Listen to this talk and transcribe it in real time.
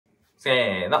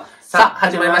せーの。さあ、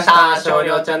始まりました。少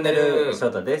量チャンネル。翔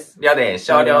太です。りょうです。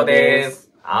少量で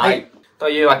す。はい。と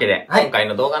いうわけで、はい今回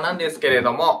の動画なんですけれ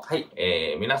ども、はい。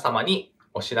皆様に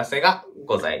お知らせが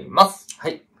ございます。は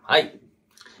い。はい。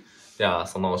じゃあ、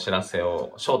そのお知らせ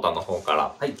を翔太の方か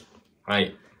ら、はい。は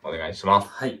い、お願いします。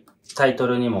はい。タイト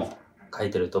ルにも書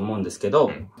いてると思うんですけど、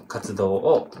活動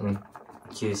を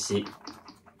休止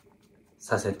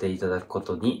させていただくこ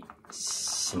とに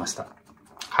しました。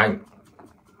はい。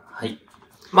はい。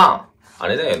まあ、あ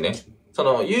れだよね。そ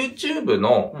の YouTube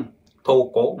の投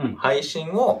稿、配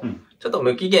信を、ちょっと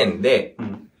無期限で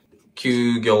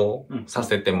休業さ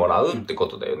せてもらうってこ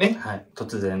とだよね。はい。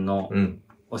突然の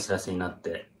お知らせになっ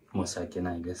て申し訳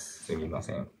ないです。すみま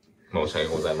せん。申し訳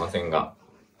ございませんが。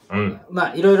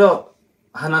まあ、いろいろ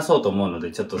話そうと思うの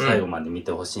で、ちょっと最後まで見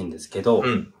てほしいんですけど、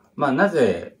まあ、な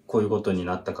ぜこういうことに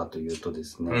なったかというとで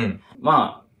すね、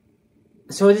ま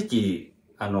あ、正直、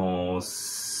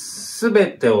すべ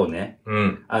てをね、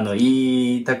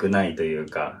言いたくないという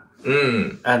か、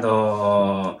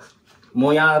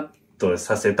もやっと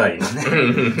させたいの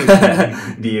ね。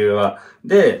理由は。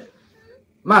で、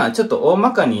まあ、ちょっと大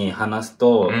まかに話す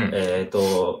と、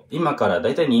今からだ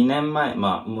いたい2年前、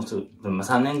まあ、もうすぐ、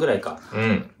3年ぐらいか。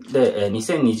で、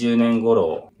2020年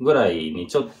頃ぐらいに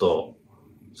ちょっと、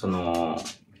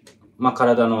まあ、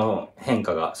体の変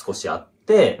化が少しあっ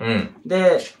て、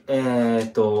で、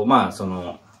ま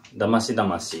あ、だましだ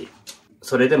まし、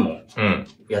それでも、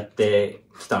やって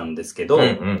きたんですけど、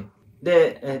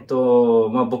で、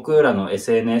まあ、僕らの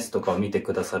SNS とかを見て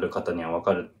くださる方にはわ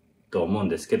かると思うん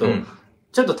ですけど、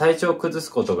ちょっと体調を崩す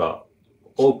ことが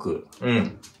多く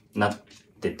なっ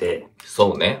てて、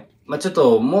そうね。まあ、ちょっ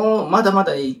ともう、まだま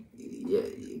だ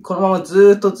このまま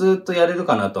ずっとやれる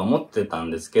かなと思ってた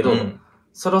んですけど、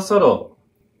そろそろ、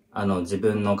自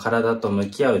分の体と向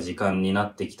き合う時間にな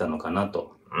ってきたのかな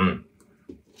と、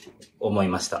思い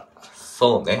ました。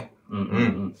そうね。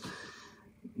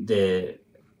で、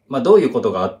まあ、どういうこ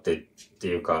とがあってって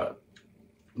いうか、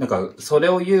なんか、それ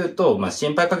を言うと、まあ、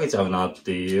心配かけちゃうなっ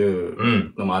てい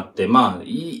うのもあって、まあ、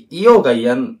言ようが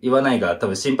言わないが、多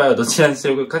分心配はどちらにし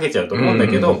ろかけちゃうと思うんだ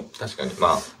けど、確かに、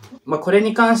まあ。まあ、これ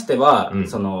に関しては、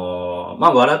ま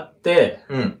あ、笑って、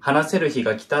話せる日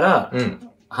が来たら、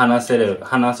話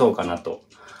そうかなと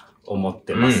思っ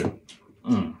てます。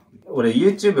俺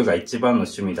YouTube が一番の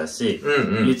趣味だし、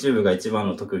YouTube が一番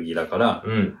の特技だから、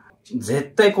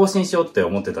絶対更新しようって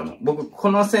思ってたの。僕、こ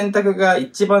の選択が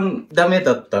一番ダメ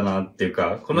だったなっていう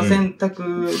か、この選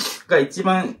択が一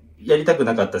番やりたく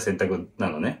なかった選択な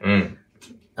のね。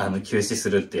休止す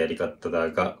るってやり方だ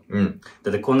が。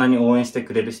だってこんなに応援して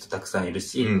くれる人たくさんいる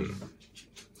し、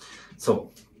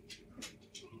そ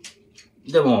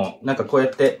う。でも、なんかこうや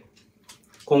って、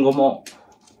今後も、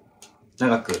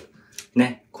長く、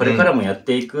ね、これからもやっ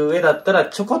ていく上だったら、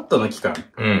ちょこっとの期間、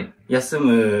休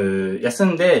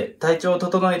んで体調を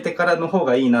整えてからの方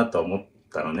がいいなと思っ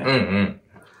たのね。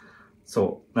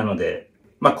そう。なので、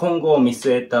まあ、今後を見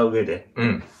据えた上で、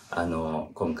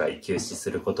今回休止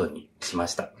することにしま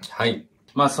した。はい。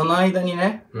まあ、その間に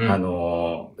ね、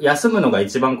休むのが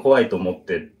一番怖いと思っ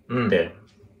てて、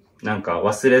なんか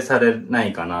忘れされな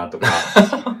いかなとか、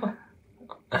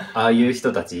ああいう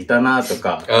人たちいたなと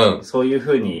か、そういう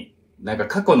風になんか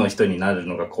過去の人になる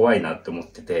のが怖いなって思っ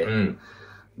てて、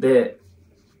で、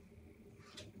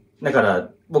だから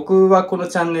僕はこの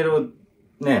チャンネルを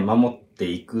ね、守って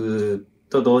いく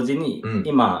と同時に、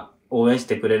今応援し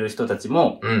てくれる人たち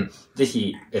も、ぜ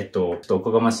ひ、お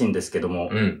こがましいんですけど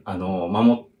も、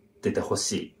守っててほ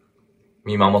しい。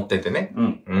見守っててね。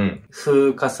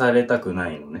風化されたく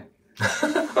ないのね。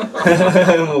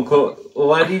もう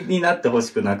終わりになってほ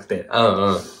しくなくて。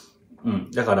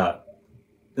だから、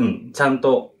ちゃん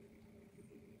と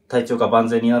体調が万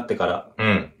全になってから、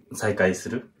再開す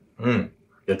る、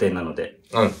予定なので、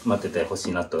待っててほし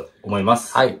いなと思いま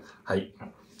す。はい。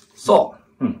そ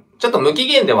う。ちょっと無期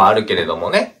限ではあるけれども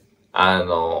ね、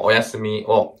お休み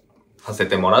をさせ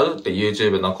てもらうって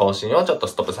YouTube の更新をちょっと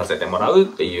ストップさせてもらうっ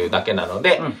ていうだけなの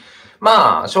で、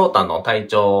まあ、翔太の体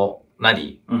調な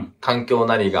り、環境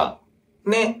なりが、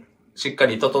ね、しっか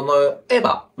り整え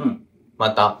ば、ま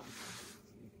た、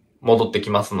戻ってき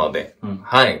ますので、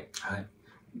はい。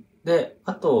で、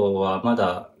あとはま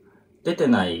だ出て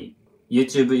ない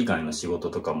YouTube 以外の仕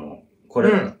事とかも、こ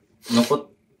れ、残っ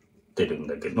てるん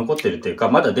だけど、残ってるっていうか、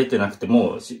まだ出てなくて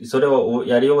も、それを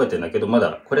やり終えてんだけど、ま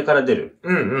だこれから出る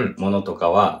ものとか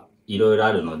はいろいろ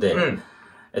あるので、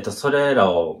それ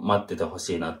らを待っててほ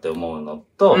しいなって思うの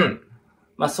と、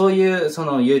まあそういうそ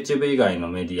の YouTube 以外の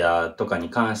メディアとかに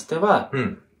関しては、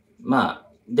ま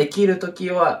あできるとき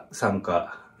は参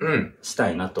加し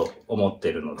たいなと思っ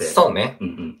てるので。そうね。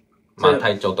まあ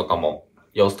体調とかも、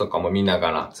様子とかも見な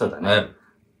がら。そうだね。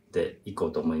で、行こ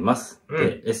うと思います。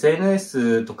で、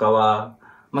SNS とかは、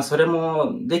まあそれ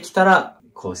もできたら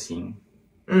更新。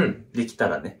できた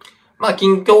らね。まあ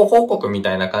近況報告み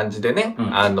たいな感じでね、ち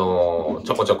ょ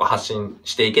こちょこ発信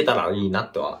していけたらいいな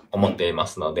とは思っていま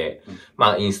すので、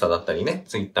まあインスタだったりね、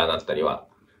ツイッターだったりは、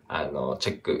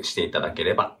チェックしていただけ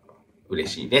れば嬉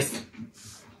しいで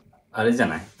す。あれじゃ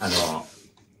ない？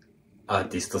アー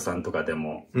ティストさんとかで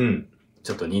も、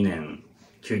ちょっと2年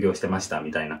休業してました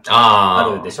みたいな。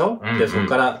あるでしょ？で、そこ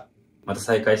からまた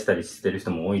再開したりしてる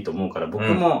人も多いと思うから、僕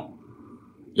も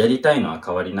やりたいのは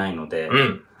変わりないので、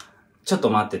ちょっと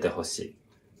待っててほしい。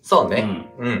そうね。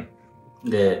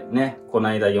で、ね、この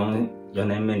間4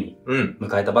年目に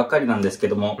迎えたばっかりなんですけ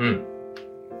ども、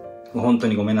もう本当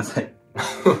にごめんなさい。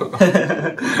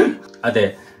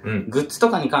で、グッズと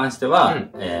かに関しては、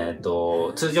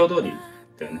通常通り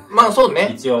だよね。まあそう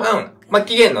ね。一応。まあ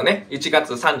期限のね、1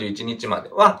月31日まで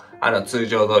は、通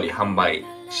常通り販売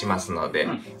しますので、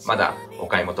まだお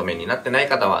買い求めになってない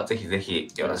方は、ぜひぜひ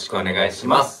よろしくお願いし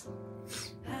ます。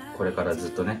これからず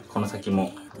っとね、この先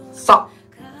も。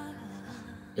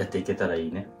やっていけたらい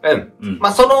いね。ま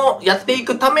あやってい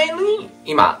くために、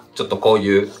今、ちょっとこう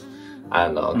いう、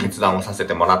決断をさせ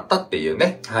てもらったっていう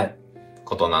ね。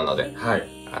ことなので。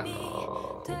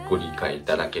ご理解い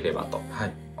ただければと。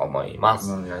思いま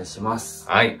す。お願いします。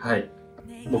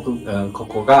僕、こ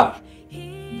こが、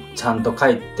ちゃんと帰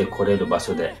ってこれる場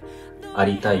所であ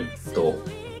りたいと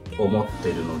思って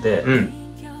るので、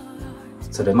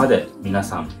それまで皆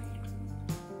さん、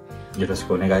よろし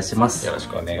くお願いします。よろし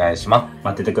くお願いします。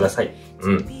待っててください。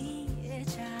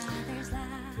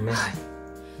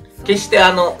決して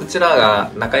うちら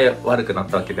が仲悪くなっ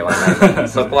たわけではないので、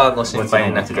そこはご心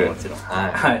配なく、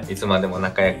いつまでも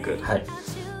仲良く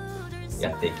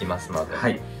やっていきますので。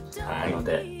なの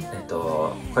で、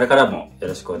これからもよ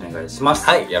ろしくお願いします。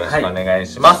よろしくお願い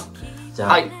します。じ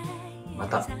ゃあ、ま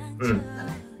た。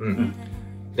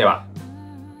では、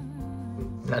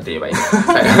なんて言えばいいの？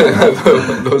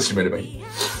どう締めればいい？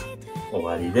終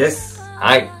わりです。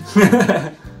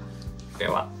で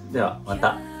は、ま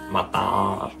た。ま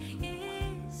た。